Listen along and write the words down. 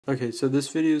Okay, so this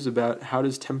video is about how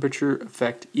does temperature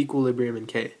affect equilibrium in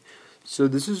K. So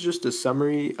this is just a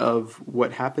summary of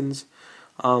what happens.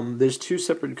 There's two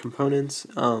separate components.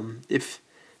 If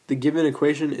the given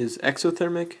equation is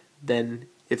exothermic, then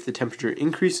if the temperature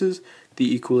increases,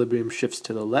 the equilibrium shifts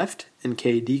to the left and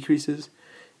K decreases.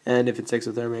 And if it's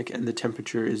exothermic and the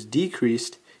temperature is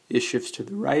decreased, it shifts to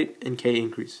the right and K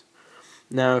increases.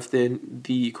 Now if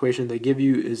the equation they give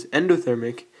you is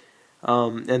endothermic,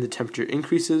 and the temperature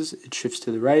increases, it shifts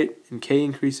to the right, and K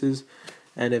increases.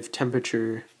 And if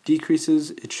temperature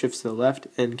decreases, it shifts to the left,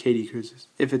 and K decreases,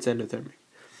 if it's endothermic.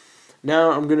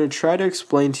 Now, I'm going to try to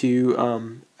explain to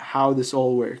you how this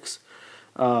all works.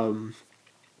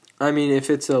 If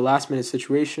it's a last-minute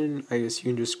situation, I guess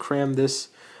you can just cram this,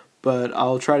 but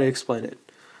I'll try to explain it.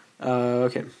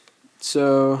 Okay,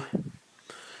 so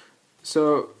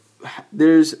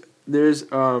there's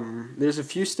a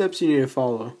few steps you need to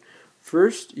follow.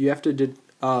 First, you have to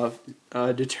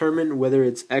determine whether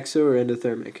it's exo or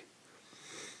endothermic.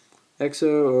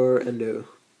 Exo or endo.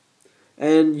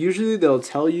 And usually they'll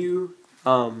tell you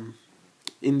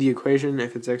in the equation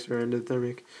if it's exo or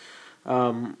endothermic.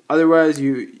 Otherwise,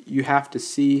 you have to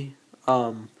see,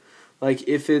 like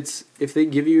if they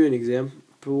give you an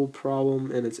example problem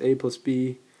and it's A plus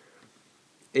B,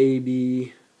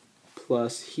 AB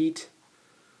plus heat.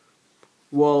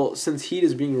 Well, since heat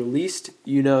is being released,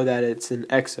 you know that it's an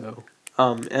exo.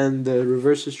 And the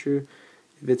reverse is true.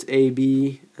 If it's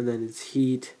AB, and then it's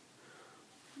heat,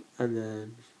 and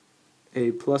then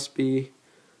A plus B,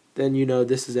 then you know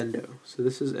this is endo. So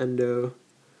this is endo,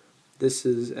 this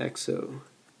is exo.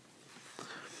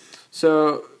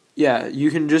 So, yeah,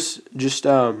 you can just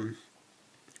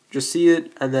see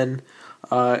it, and then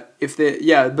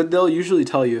but they'll usually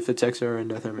tell you if it's exo or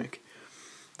endothermic.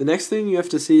 The next thing you have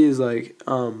to see is that's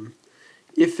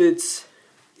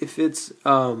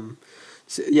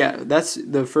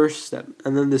the first step,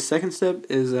 and then the second step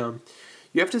is you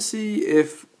have to see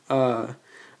if what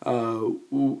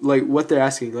they're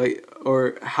asking,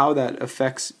 or how that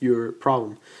affects your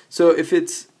problem. So if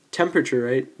it's temperature,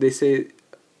 right? They say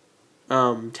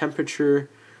temperature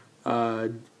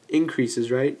increases,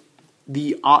 right?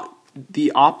 The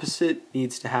opposite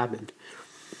needs to happen.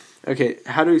 Okay,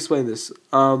 how to explain this?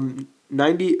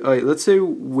 Let's say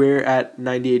we're at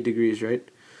 98 degrees, right?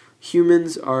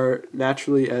 Humans are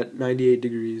naturally at 98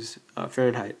 degrees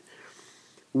Fahrenheit.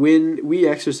 When we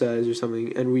exercise or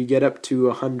something and we get up to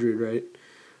 100, right?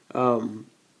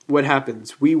 What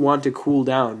happens? We want to cool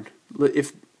down.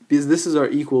 Because this is our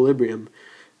equilibrium,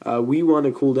 we want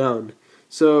to cool down.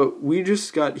 So we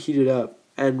just got heated up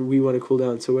and we want to cool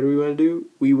down. So what do we want to do?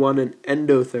 We want an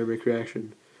endothermic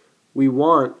reaction. We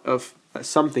want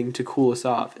something to cool us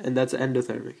off, and that's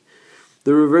endothermic.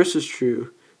 The reverse is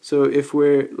true. So if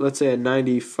we're, let's say, at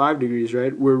 95 degrees,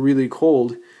 right, we're really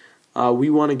cold, we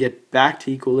want to get back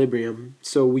to equilibrium,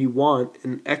 so we want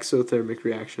an exothermic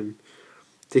reaction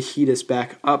to heat us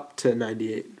back up to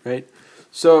 98, right?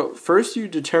 So first you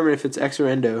determine if it's exo or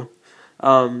endo,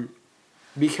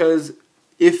 because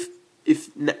if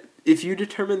you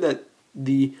determine that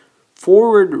the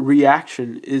forward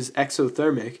reaction is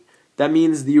exothermic, that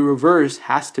means the reverse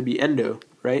has to be endo,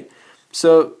 right?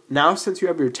 So now since you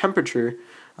have your temperature,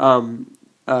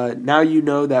 now you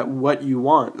know that what you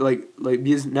want,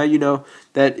 because now you know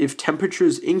that if temperature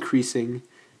is increasing,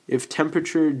 if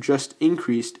temperature just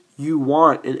increased, you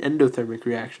want an endothermic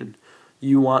reaction.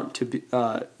 You want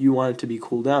it to be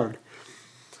cooled down.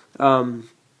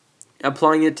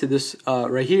 Applying it to this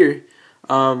right here,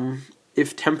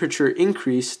 if temperature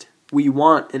increased, we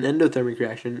want an endothermic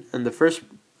reaction, and the first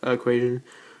equation,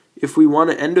 if we want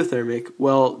an endothermic,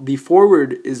 well, the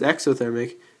forward is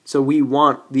exothermic, so we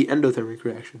want the endothermic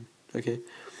reaction. Okay.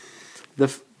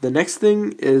 The next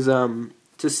thing is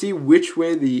to see which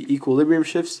way the equilibrium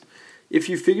shifts. If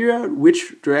you figure out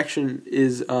which direction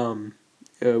is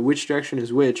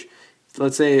which,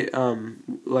 let's say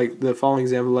like the following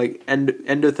example, like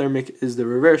endothermic is the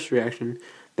reverse reaction.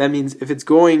 That means if it's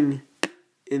going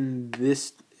to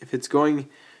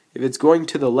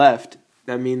the left,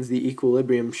 that means the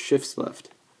equilibrium shifts left.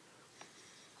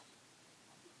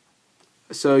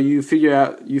 So you figure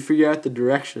out the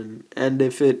direction, and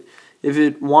if it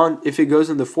goes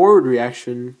in the forward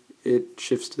reaction, it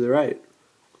shifts to the right.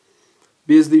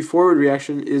 Because the forward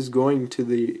reaction is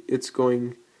the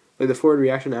forward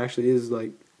reaction actually is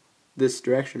like this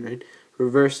direction, right?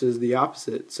 Reverse is the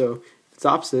opposite. So if it's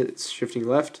opposite, it's shifting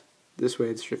left. This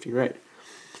way it's shifting right.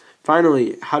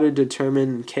 Finally, how to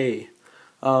determine K.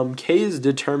 K is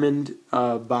determined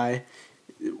by,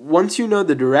 once you know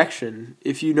the direction,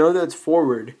 if you know that's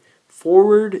forward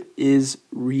is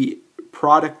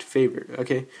product favored.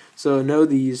 Okay, so know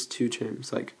these two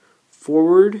terms, like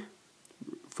forward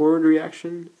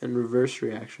reaction and reverse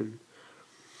reaction.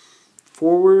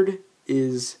 Forward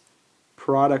is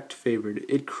product favored.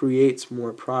 It creates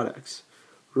more products.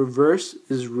 Reverse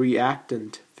is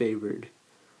reactant favored.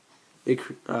 It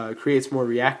creates more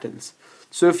reactants.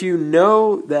 So if you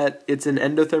know that it's an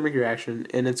endothermic reaction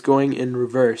and it's going in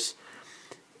reverse,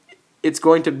 it's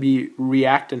going to be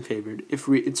reactant favored. If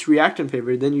it's reactant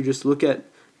favored, then you just look at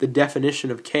the definition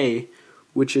of K,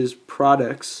 which is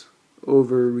products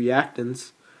over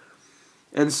reactants.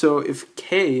 And so if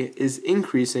K is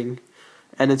increasing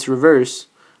and it's reverse,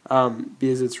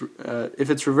 because if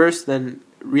it's reverse, then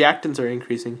reactants are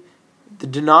increasing. The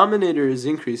denominator is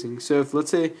increasing. So if,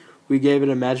 let's say, we gave it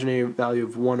an imaginary value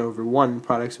of 1 over 1,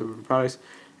 products over products,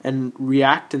 and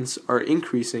reactants are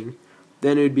increasing,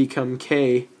 then it would become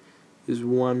K is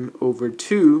 1 over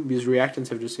 2, because reactants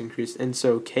have just increased, and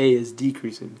so K is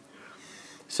decreasing.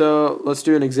 So let's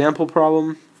do an example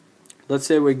problem. Let's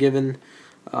say we're given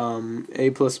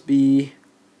A plus B,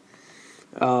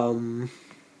 A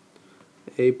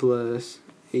plus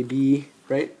AB,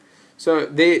 right? So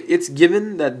it's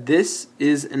given that this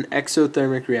is an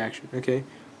exothermic reaction, okay?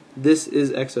 This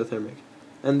is exothermic.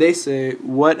 And they say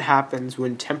what happens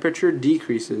when temperature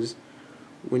decreases.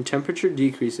 When temperature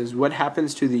decreases, what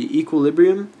happens to the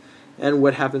equilibrium and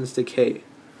what happens to K?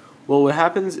 Well, what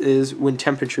happens is when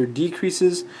temperature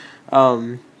decreases,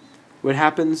 what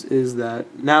happens is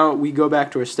that now we go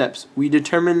back to our steps. We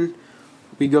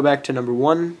go back to number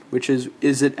 1, which is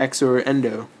it exo or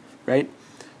endo, right?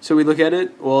 So we look at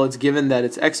it, well, it's given that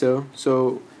it's exo,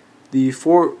 so the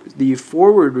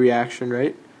forward reaction,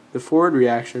 right? The forward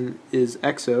reaction is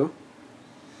exo,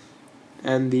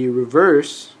 and the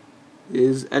reverse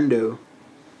is endo,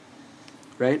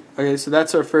 right? Okay, so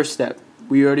that's our first step.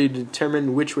 We already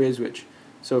determined which way is which.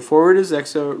 So forward is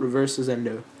exo, reverse is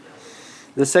endo.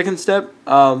 The second step,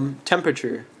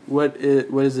 temperature. What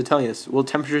is it telling us? Well,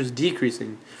 temperature is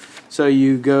decreasing. So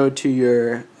you go to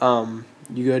your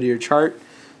chart.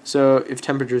 So if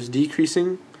temperature is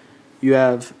decreasing, you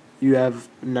have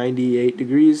 98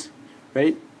 degrees,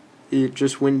 right? It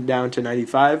just went down to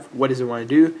 95. What does it want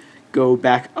to do? Go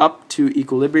back up to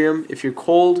equilibrium. If you're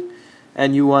cold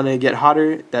and you want to get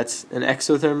hotter, that's an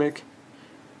exothermic.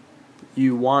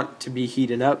 You want to be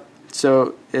heating up,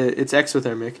 so it's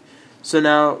exothermic. So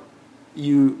now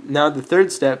the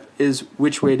third step is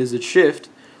which way does it shift?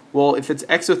 Well, if it's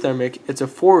exothermic, it's a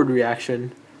forward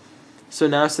reaction. So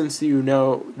now since you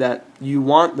know that you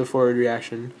want the forward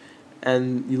reaction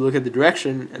and you look at the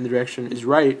direction and the direction is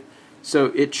right, so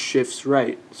it shifts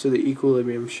right. So the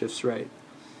equilibrium shifts right.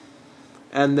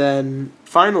 And then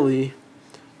finally,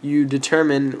 you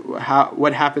determine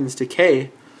what happens to K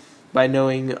by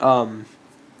knowing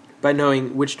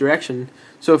which direction.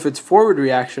 So if it's forward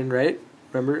reaction, right?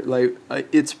 Remember,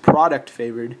 it's product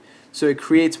favored, so it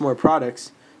creates more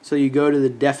products. So you go to the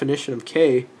definition of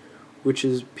K, which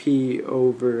is P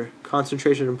over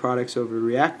concentration of products over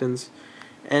reactants,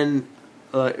 and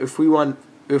if we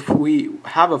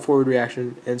have a forward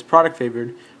reaction and it's product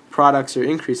favored, products are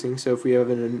increasing. So if we have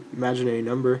an imaginary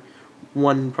number,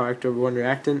 1 product over 1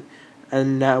 reactant,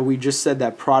 and now we just said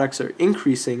that products are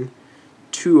increasing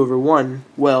 2 over 1,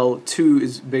 well, 2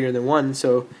 is bigger than 1,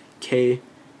 so K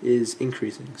is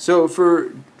increasing. So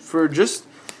for just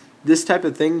this type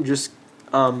of thing, just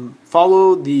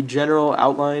follow the general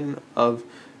outline of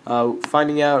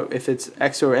finding out if it's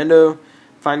exo or endo,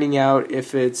 finding out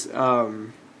if it's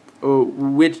if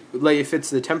it's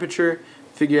the temperature,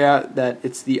 figure out that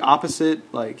it's the opposite,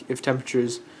 like if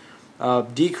temperature's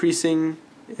decreasing,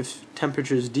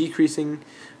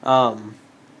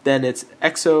 then it's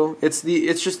exo.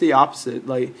 It's just the opposite.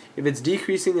 Like if it's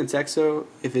decreasing, it's exo.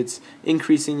 If it's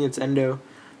increasing, it's endo.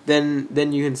 Then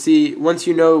you can see, once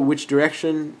you know which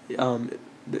direction,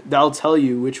 that'll tell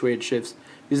you which way it shifts.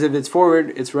 Because if it's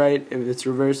forward, it's right. If it's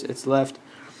reverse, it's left.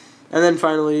 And then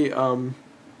finally,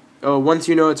 once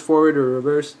you know it's forward or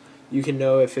reverse, you can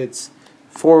know if it's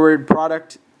forward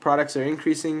products are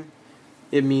increasing.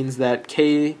 It means that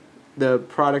K, the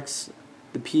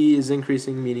P is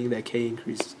increasing, meaning that K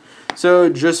increases. So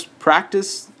just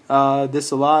practice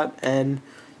this a lot, and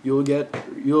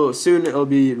soon it'll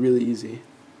be really easy.